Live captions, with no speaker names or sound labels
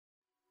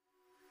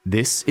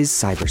This is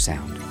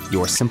Cybersound,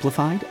 your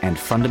simplified and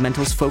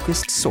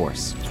fundamentals-focused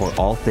source for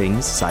all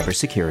things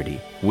cybersecurity,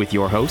 with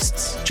your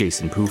hosts,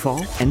 Jason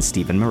Pufall and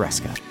Stephen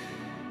Maresca.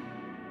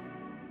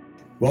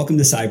 Welcome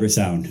to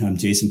Cybersound. I'm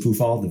Jason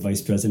Pufall, the Vice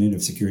President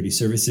of Security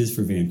Services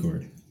for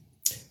Vancord.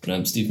 And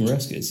I'm Stephen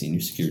Maresca, Senior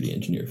Security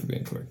Engineer for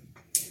Vancord.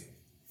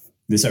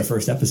 This is our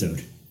first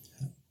episode.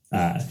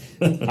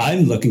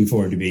 I'm looking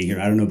forward to being here.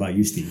 I don't know about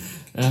you,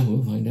 Steve.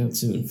 We'll find out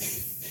soon.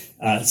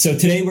 So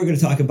today we're going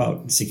to talk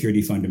about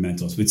security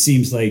fundamentals, which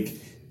seems like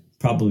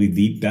probably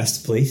the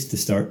best place to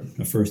start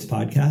a first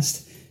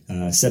podcast.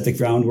 Set the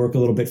groundwork a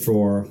little bit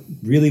for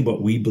really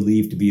what we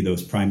believe to be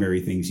those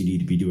primary things you need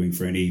to be doing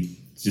for any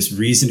just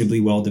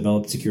reasonably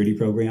well-developed security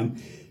program.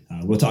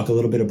 We'll talk a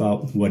little bit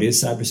about what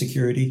is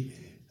cybersecurity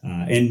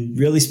and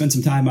really spend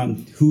some time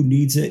on who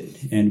needs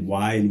it and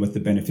why and what the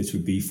benefits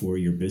would be for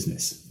your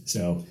business.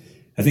 So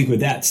I think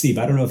with that, Steve,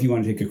 I don't know if you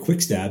want to take a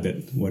quick stab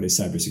at what is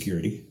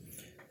cybersecurity.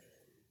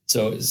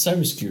 So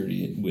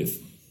cybersecurity,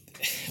 with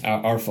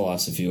our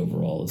philosophy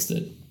overall, is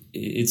that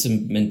it's a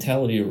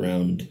mentality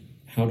around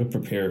how to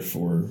prepare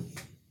for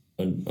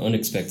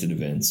unexpected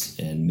events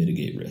and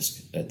mitigate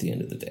risk at the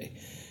end of the day.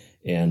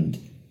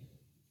 And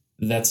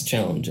that's a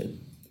challenge at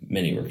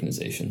many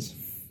organizations.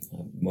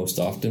 Most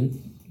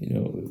often,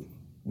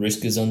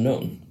 risk is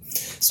unknown.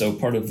 So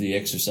part of the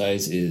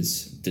exercise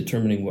is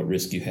determining what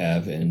risk you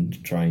have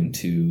and trying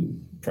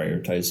to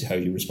prioritize how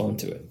you respond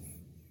to it.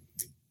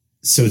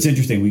 So it's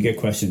interesting. We get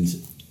questions,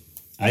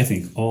 I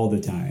think, all the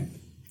time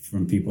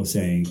from people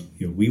saying,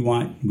 we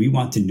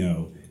want to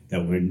know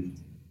that when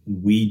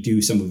we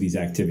do some of these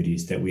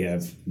activities that we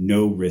have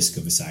no risk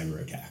of a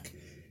cyber attack.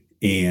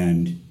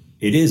 And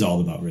it is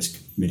all about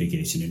risk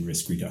mitigation and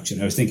risk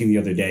reduction. I was thinking the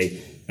other day,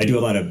 I do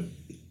a lot of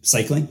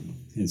cycling.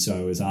 And so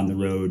I was on the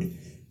road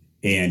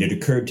and it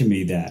occurred to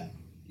me that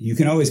you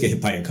can always get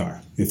hit by a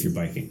car if you're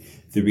biking.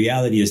 The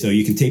reality is, though,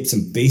 you can take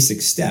some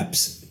basic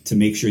steps to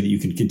make sure that you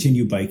can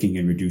continue biking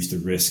and reduce the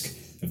risk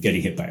of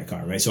getting hit by a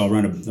car, right? So I'll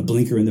run a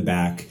blinker in the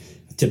back,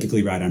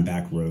 typically ride on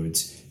back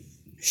roads.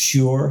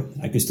 Sure,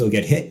 I could still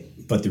get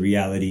hit, but the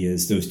reality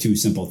is those two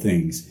simple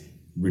things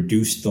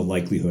reduce the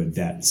likelihood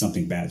that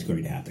something bad is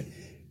going to happen.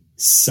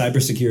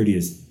 Cybersecurity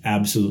is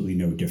absolutely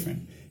no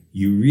different.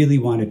 You really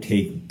want to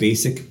take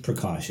basic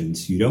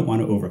precautions. You don't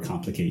want to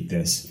overcomplicate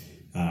this.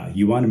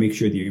 You want to make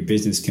sure that your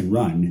business can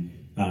run,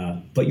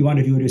 but you want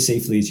to do it as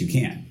safely as you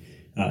can.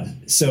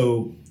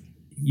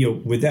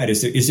 With that,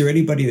 is there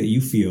anybody that you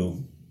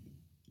feel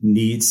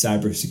needs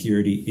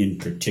cybersecurity in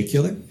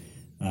particular,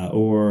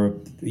 or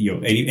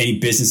any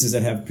businesses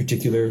that have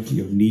particular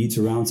needs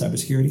around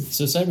cybersecurity?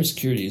 So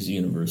cybersecurity is a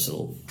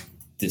universal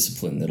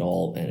discipline that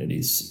all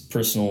entities,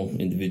 personal,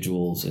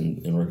 individuals,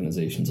 and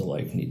organizations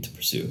alike need to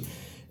pursue,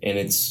 and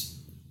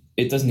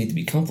it doesn't need to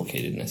be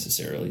complicated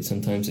necessarily.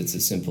 Sometimes it's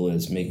as simple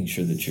as making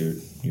sure that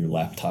your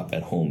laptop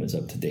at home is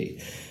up to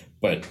date.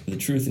 But the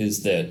truth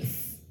is that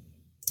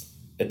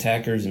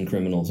attackers and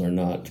criminals are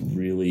not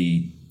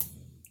really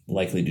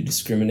likely to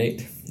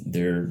discriminate.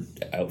 They're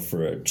out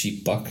for a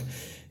cheap buck.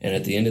 And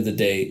at the end of the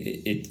day,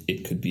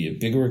 it could be a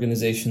big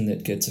organization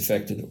that gets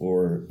affected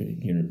or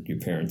your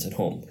parents at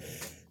home.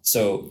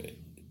 So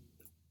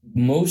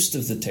most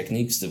of the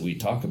techniques that we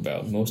talk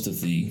about, most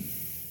of the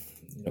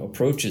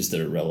approaches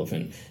that are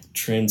relevant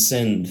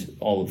transcend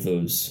all of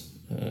those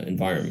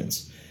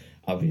environments.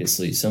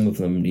 Obviously, some of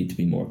them need to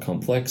be more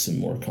complex and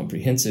more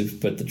comprehensive,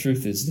 but the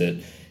truth is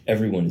that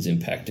everyone is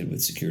impacted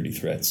with security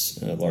threats,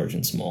 large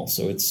and small.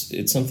 So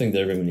it's something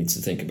that everyone needs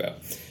to think about.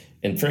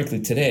 And frankly,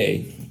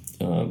 today,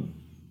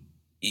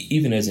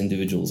 even as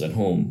individuals at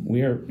home,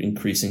 we are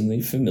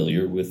increasingly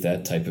familiar with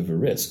that type of a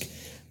risk.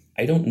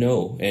 I don't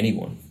know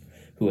anyone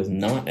who has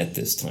not at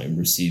this time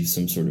received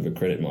some sort of a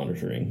credit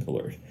monitoring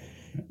alert.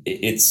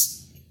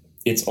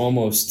 It's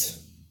almost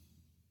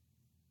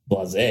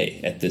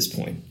blasé at this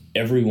point.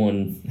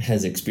 Everyone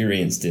has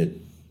experienced it.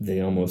 They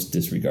almost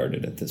disregard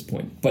it at this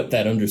point. But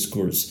that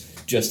underscores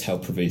just how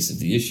pervasive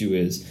the issue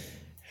is,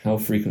 how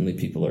frequently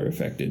people are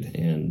affected,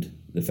 and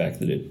the fact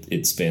that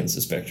it spans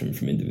the spectrum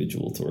from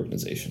individual to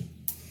organization.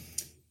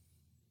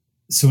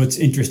 So what's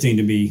interesting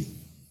to me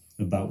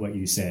about what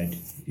you said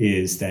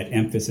is that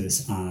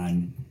emphasis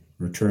on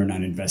return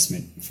on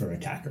investment for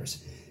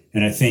attackers.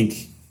 And I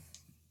think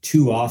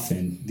too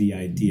often the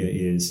idea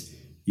is,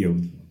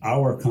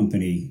 our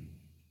company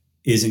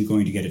isn't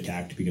going to get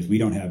attacked because we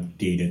don't have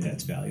data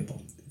that's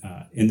valuable.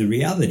 And the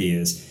reality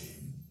is,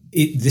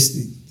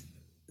 this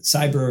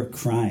cyber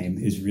crime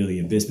is really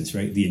a business,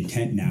 right? The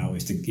intent now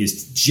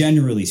is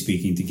generally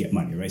speaking to get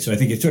money, right? So I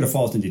think it sort of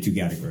falls into two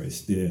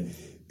categories: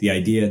 the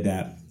idea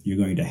that you're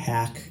going to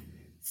hack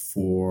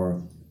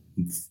for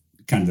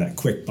kind of that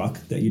quick buck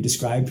that you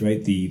described,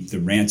 right? The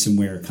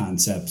ransomware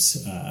concepts,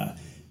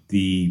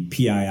 the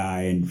PII,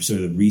 and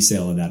sort of the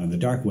resale of that on the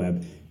dark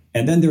web.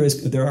 And then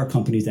there are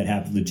companies that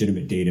have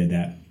legitimate data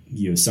that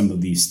some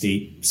of these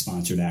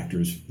state-sponsored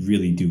actors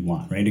really do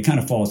want, right? It kind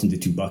of falls into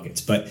two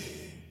buckets. But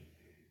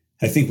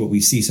I think what we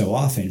see so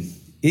often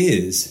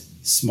is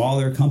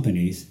smaller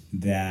companies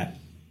that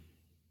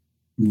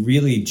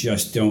really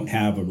just don't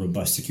have a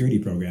robust security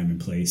program in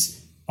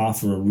place,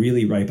 offer a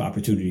really ripe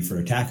opportunity for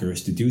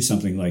attackers to do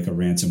something like a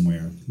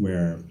ransomware,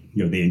 where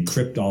they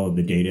encrypt all of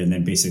the data and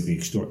then basically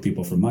extort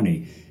people for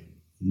money.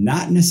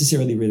 Not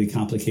necessarily really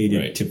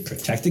complicated to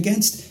protect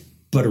against,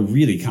 but a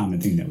really common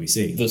thing that we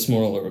see. The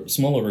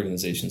smaller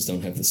organizations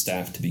don't have the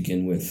staff to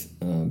begin with.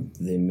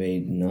 They may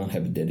not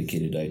have a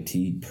dedicated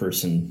IT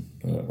person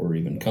or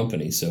even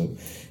company, so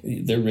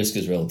their risk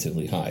is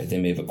relatively high. They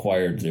may have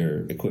acquired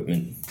their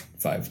equipment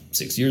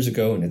 5-6 years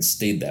ago, and it's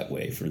stayed that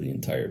way for the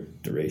entire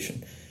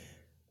duration.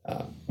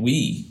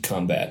 We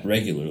combat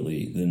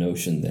regularly the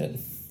notion that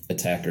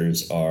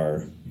attackers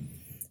are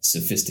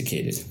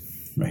sophisticated.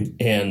 Right.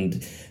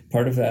 And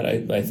part of that,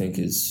 I think,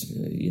 is,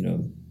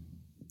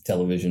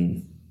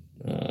 television,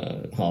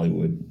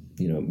 Hollywood,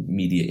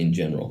 media in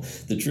general.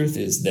 The truth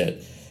is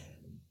that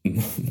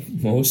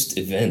most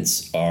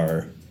events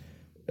are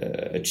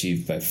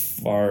achieved by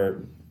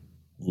far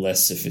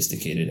less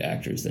sophisticated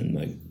actors than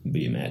might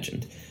be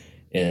imagined.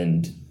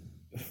 And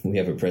we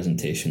have a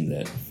presentation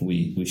that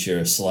we share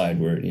a slide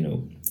where,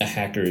 a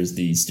hacker is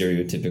the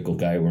stereotypical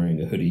guy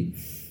wearing a hoodie,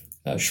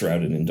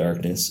 shrouded in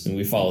darkness. And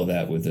we follow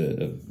that with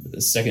a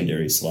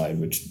secondary slide,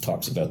 which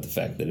talks about the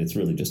fact that it's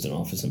really just an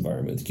office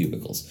environment with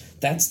cubicles.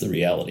 That's the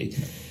reality.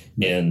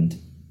 And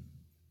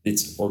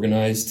it's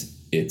organized,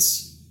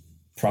 it's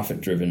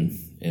profit-driven,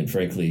 and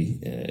frankly,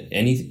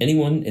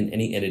 anyone and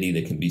any entity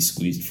that can be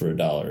squeezed for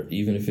 $1,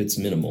 even if it's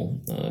minimal,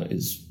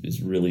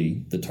 is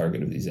really the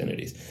target of these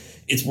entities.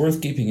 It's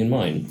worth keeping in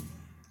mind.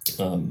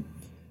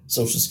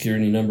 Social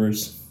security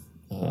numbers,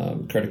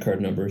 credit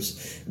card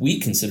numbers, we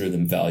consider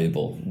them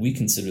valuable. We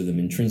consider them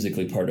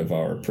intrinsically part of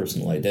our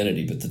personal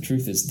identity, but the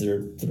truth is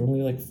they're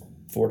only like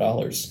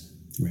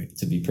 $4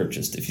 to be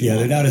purchased if you want.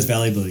 They're not as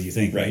valuable as you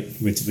think, right?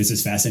 Which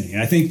is fascinating.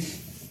 And I think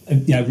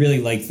I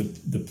really like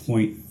the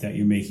point that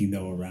you're making,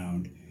 though,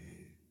 around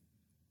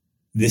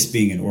this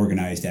being an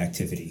organized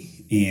activity.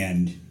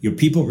 And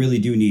people really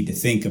do need to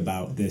think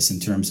about this in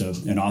terms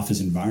of an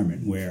office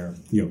environment where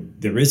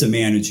there is a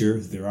manager,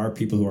 there are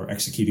people who are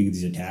executing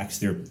these attacks,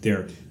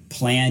 they're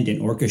planned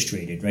and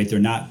orchestrated, right? They're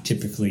not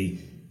typically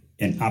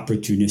an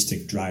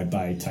opportunistic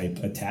drive-by type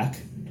attack.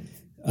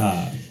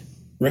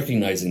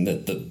 Recognizing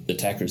that the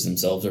attackers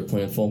themselves are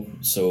planful,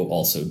 so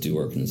also do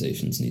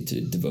organizations need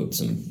to devote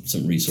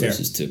some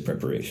resources to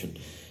preparation.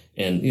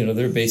 And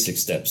there are basic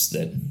steps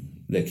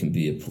that can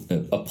be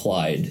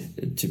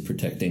applied to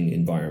protecting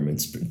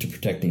environments, to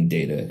protecting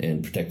data,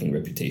 and protecting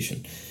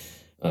reputation.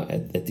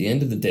 At the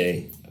end of the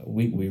day,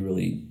 we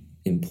really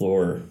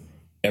implore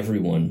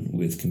everyone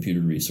with computer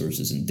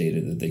resources and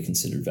data that they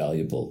consider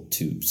valuable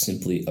to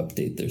simply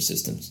update their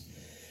systems.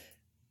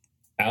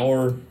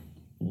 Our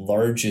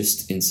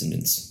largest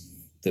incidents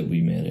that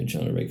we manage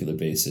on a regular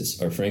basis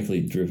are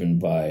frankly driven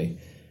by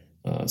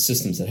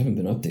systems that haven't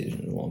been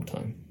updated in a long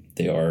time.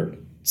 They are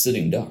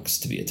sitting ducks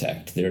to be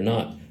attacked. They're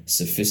not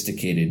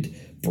sophisticated,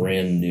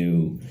 brand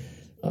new,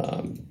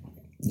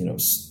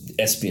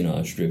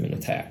 espionage-driven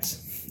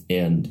attacks.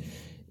 And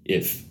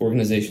if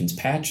organizations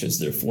patch as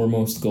their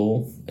foremost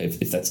goal,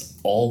 if that's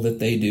all that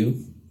they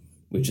do,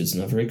 which is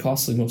not very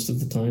costly most of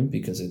the time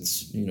because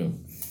it's,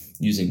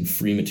 using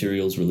free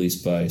materials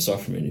released by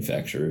software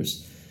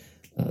manufacturers,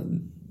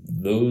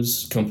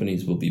 those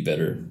companies will be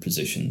better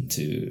positioned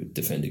to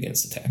defend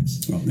against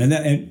attacks. Well,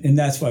 and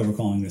that's why we're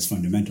calling this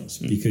fundamentals,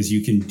 because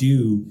you can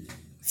do,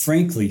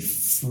 frankly,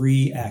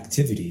 free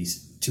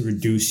activities to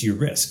reduce your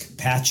risk.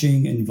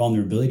 Patching and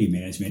vulnerability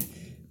management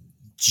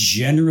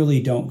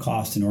generally don't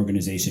cost an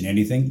organization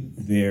anything.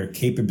 They're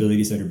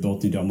capabilities that are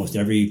built into almost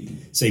every,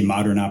 say,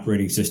 modern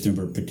operating system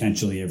or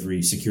potentially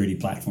every security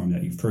platform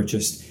that you've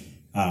purchased.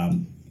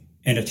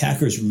 And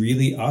attackers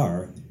really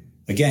are,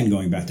 again,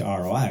 going back to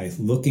ROI,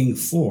 looking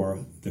for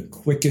the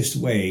quickest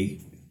way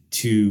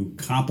to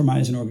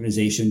compromise an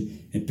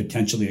organization and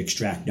potentially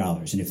extract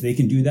dollars. And if they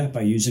can do that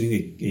by using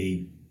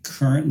a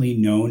currently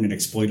known and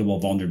exploitable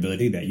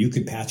vulnerability that you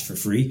could patch for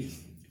free,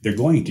 they're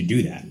going to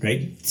do that,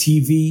 right?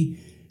 TV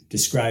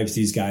describes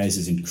these guys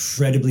as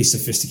incredibly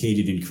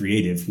sophisticated and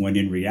creative, when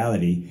in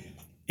reality,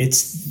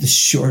 it's the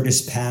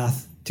shortest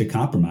path to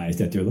compromise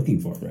that they're looking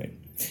for. Right.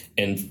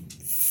 And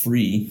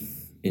free,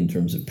 in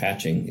terms of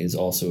patching, is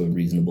also a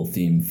reasonable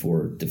theme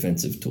for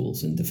defensive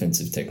tools and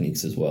defensive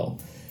techniques as well.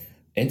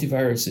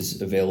 Antivirus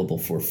is available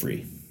for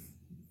free.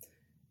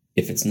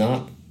 If it's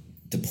not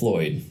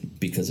deployed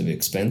because of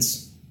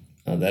expense,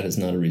 that is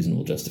not a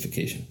reasonable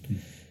justification.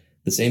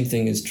 The same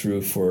thing is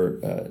true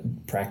for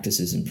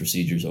practices and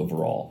procedures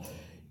overall.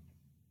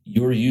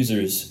 Your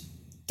users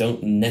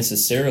don't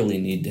necessarily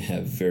need to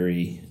have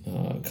very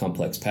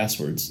complex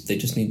passwords. They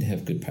just need to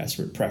have good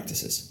password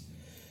practices.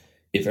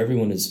 If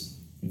everyone is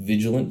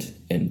vigilant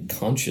and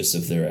conscious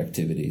of their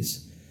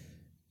activities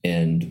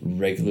and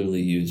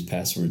regularly use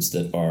passwords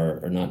that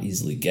are not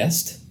easily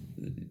guessed,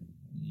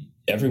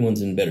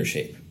 everyone's in better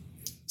shape.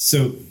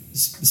 So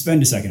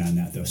spend a second on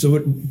that, though. So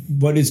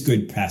what is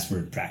good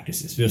password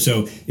practices?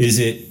 So is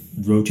it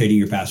rotating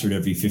your password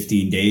every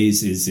 15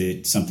 days? Is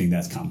it something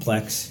that's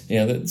complex?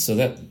 Yeah, that's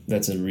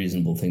a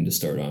reasonable thing to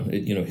start on.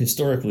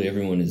 Historically,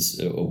 everyone is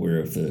aware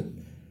of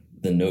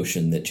the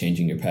notion that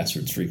changing your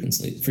passwords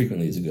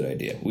frequently is a good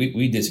idea.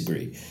 We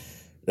disagree.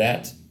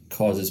 That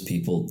causes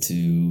people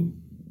to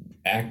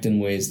act in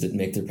ways that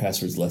make their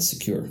passwords less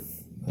secure.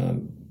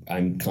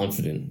 I'm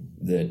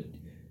confident that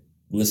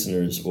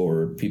listeners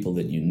or people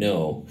that you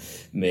know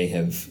may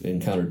have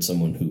encountered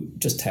someone who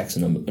just tacks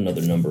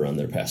another number on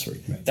their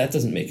password. Right. That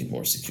doesn't make it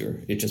more secure.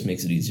 It just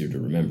makes it easier to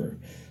remember.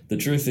 The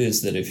truth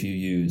is that if you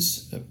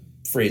use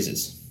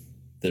phrases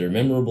that are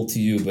memorable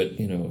to you but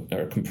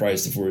are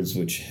comprised of words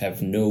which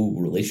have no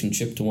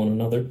relationship to one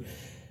another,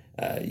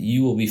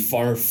 you will be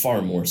far,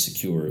 far more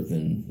secure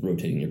than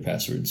rotating your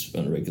passwords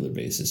on a regular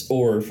basis,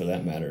 or, for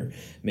that matter,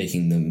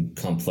 making them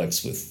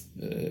complex with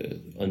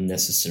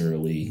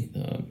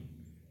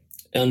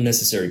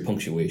unnecessary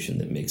punctuation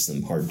that makes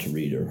them hard to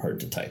read or hard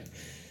to type.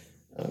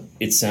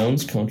 It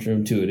sounds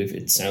counterintuitive.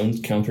 It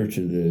sounds counter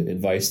to the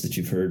advice that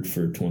you've heard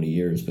for 20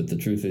 years, but the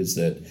truth is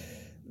that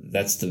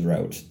that's the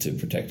route to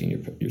protecting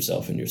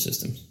yourself and your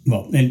systems.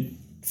 Well, and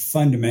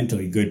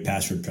fundamentally, good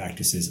password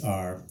practices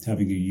are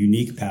having a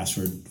unique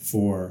password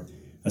for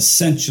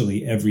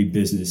essentially every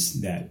business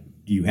that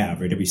you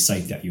have, right? Every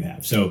site that you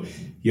have. So,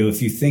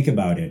 if you think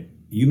about it,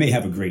 you may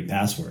have a great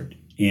password,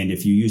 and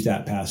if you use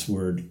that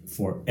password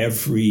for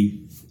every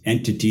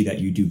entity that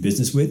you do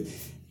business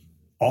with,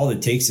 all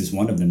it takes is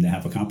one of them to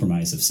have a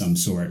compromise of some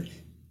sort.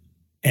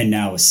 And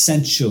now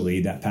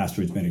essentially that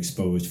password's been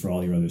exposed for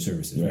all your other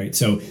services, right?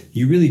 So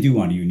you really do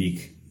want a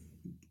unique,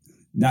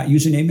 not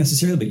username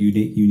necessarily, but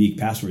unique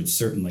passwords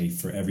certainly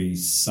for every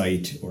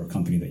site or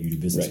company that you do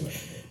business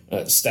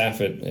with.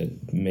 Staff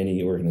at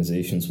many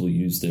organizations will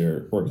use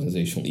their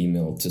organizational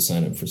email to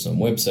sign up for some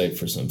website,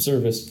 for some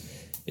service.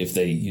 If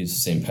they use the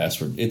same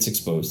password, it's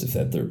exposed if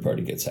that third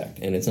party gets hacked.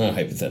 And it's not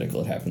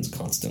hypothetical. It happens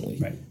constantly.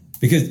 Right.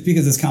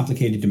 Because it's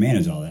complicated to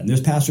manage all that. And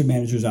there's password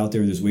managers out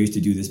there. There's ways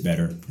to do this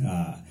better.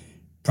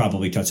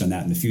 Probably touch on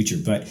that in the future.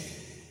 But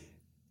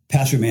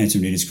password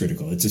management is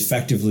critical. It's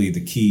effectively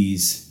the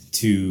keys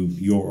to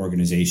your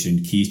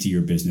organization, keys to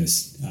your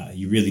business.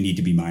 You really need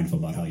to be mindful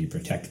about how you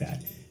protect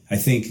that. I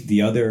think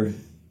the other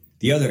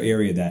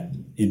area that,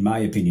 in my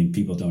opinion,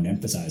 people don't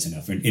emphasize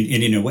enough, and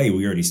in a way,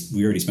 we already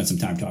spent some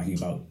time talking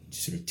about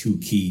sort of two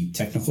key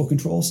technical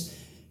controls.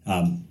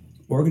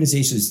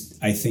 Organizations,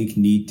 I think,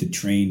 need to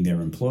train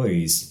their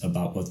employees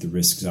about what the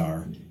risks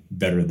are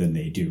better than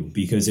they do,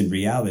 because in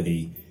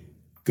reality,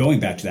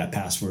 going back to that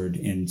password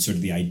and sort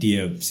of the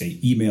idea of, say,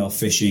 email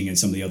phishing and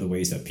some of the other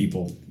ways that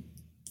people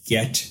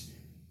get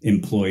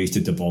employees to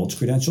divulge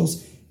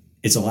credentials,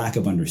 it's a lack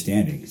of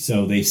understanding.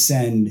 So they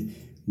send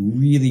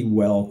really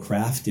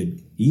well-crafted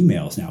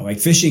emails now. Like,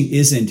 phishing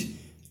isn't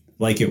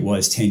like it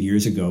was 10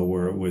 years ago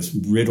where it was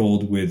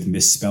riddled with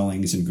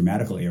misspellings and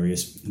grammatical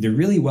areas. They're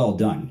really well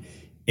done.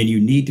 And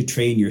you need to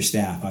train your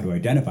staff how to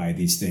identify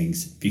these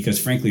things because,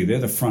 frankly, they're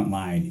the front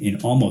line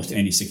in almost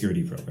any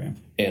security program.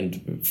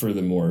 And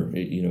furthermore,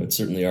 it's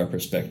certainly our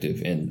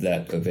perspective and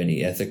that of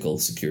any ethical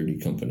security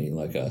company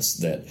like us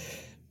that,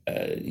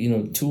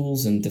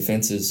 tools and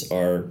defenses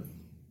are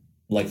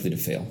likely to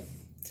fail.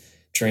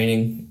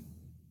 Training,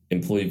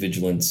 employee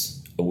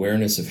vigilance,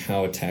 awareness of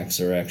how attacks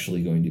are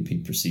actually going to be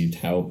perceived,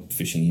 how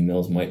phishing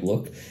emails might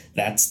look.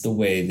 That's the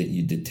way that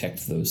you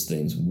detect those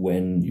things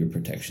when your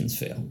protections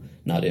fail.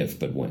 Not if,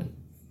 but when.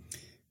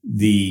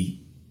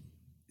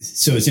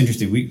 So it's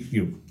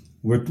interesting.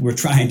 We're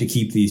trying to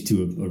keep these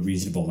to a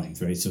reasonable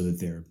length, right? So that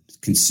they're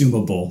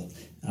consumable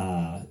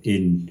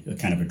in a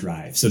kind of a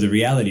drive. So the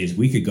reality is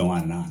we could go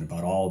on and on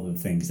about all the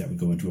things that would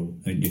go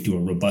into a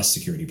robust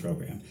security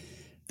program.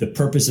 The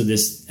purpose of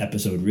this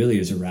episode really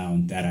is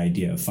around that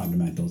idea of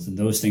fundamentals and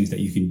those things that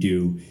you can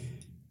do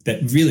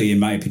that really, in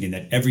my opinion,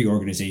 that every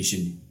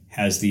organization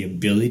has the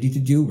ability to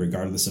do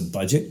regardless of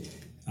budget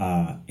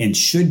and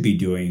should be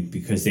doing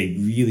because they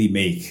really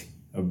make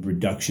a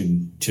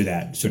reduction to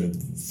that sort of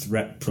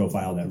threat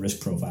profile, that risk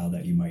profile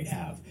that you might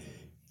have.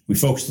 We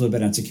focused a little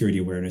bit on security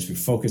awareness. We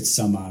focused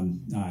some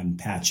on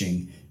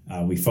patching.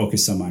 We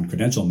focused some on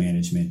credential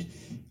management.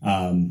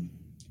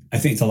 I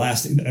think the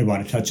last thing that I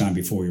want to touch on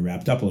before we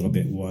wrapped up a little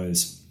bit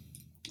was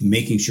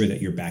making sure that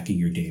you're backing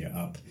your data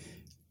up.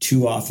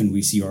 Too often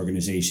we see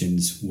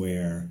organizations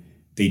where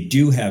they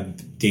do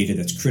have data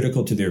that's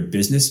critical to their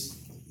business.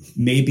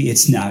 Maybe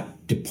it's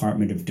not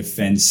Department of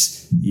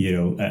Defense,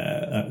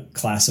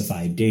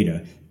 classified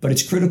data, but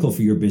it's critical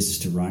for your business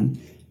to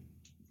run.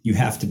 You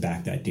have to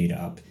back that data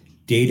up.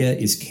 Data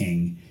is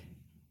king.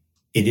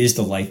 It is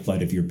the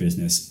lifeblood of your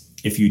business.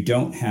 If you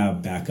don't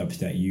have backups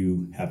that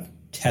you have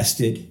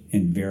tested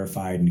and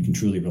verified and can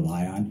truly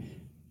rely on,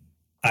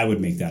 I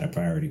would make that a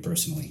priority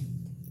personally.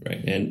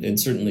 Right. And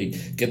certainly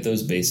get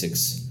those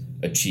basics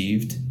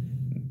achieved,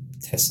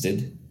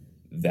 tested,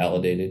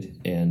 validated,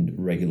 and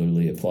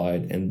regularly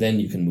applied. And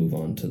then you can move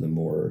on to the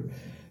more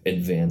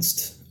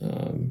advanced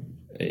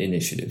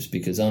initiatives,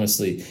 because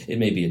honestly, it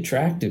may be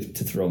attractive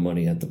to throw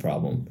money at the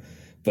problem,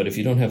 but if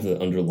you don't have the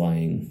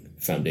underlying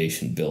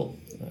foundation built,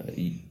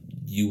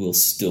 you will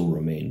still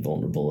remain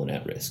vulnerable and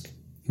at risk.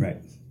 Right.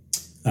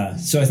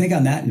 So I think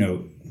on that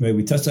note, right,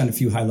 we touched on a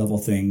few high-level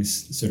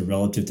things sort of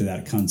relative to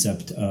that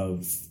concept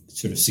of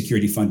sort of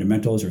security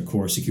fundamentals or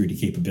core security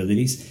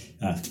capabilities.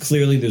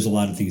 Clearly, there's a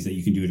lot of things that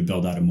you can do to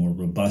build out a more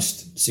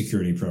robust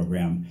security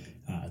program.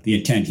 The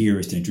intent here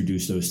is to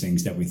introduce those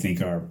things that we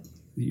think are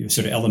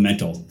sort of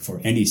elemental for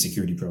any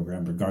security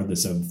program,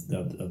 regardless of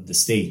the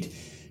state.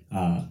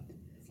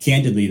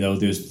 Candidly, though,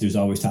 there's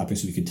always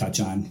topics we could touch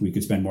on. We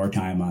could spend more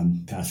time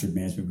on password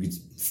management. We could,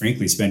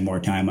 frankly, spend more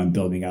time on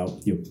building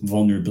out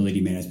vulnerability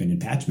management and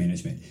patch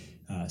management.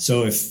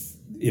 So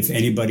if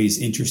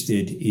anybody's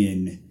interested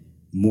in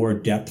more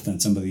depth on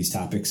some of these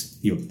topics,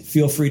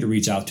 feel free to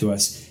reach out to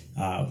us.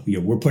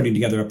 We're putting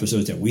together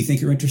episodes that we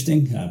think are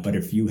interesting, but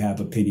if you have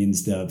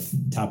opinions, the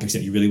topics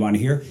that you really want to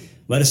hear,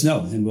 let us know,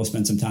 and we'll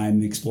spend some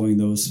time exploring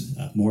those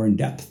more in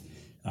depth.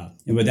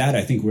 And with that,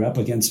 I think we're up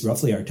against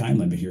roughly our time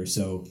limit here,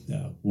 so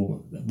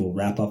we'll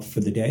wrap up for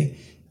the day.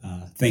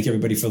 Thank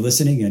everybody for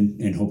listening,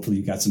 and hopefully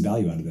you got some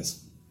value out of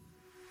this.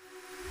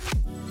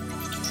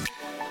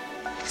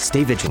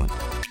 Stay vigilant.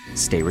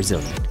 Stay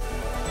resilient.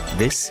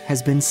 This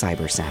has been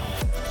Cyber Sound.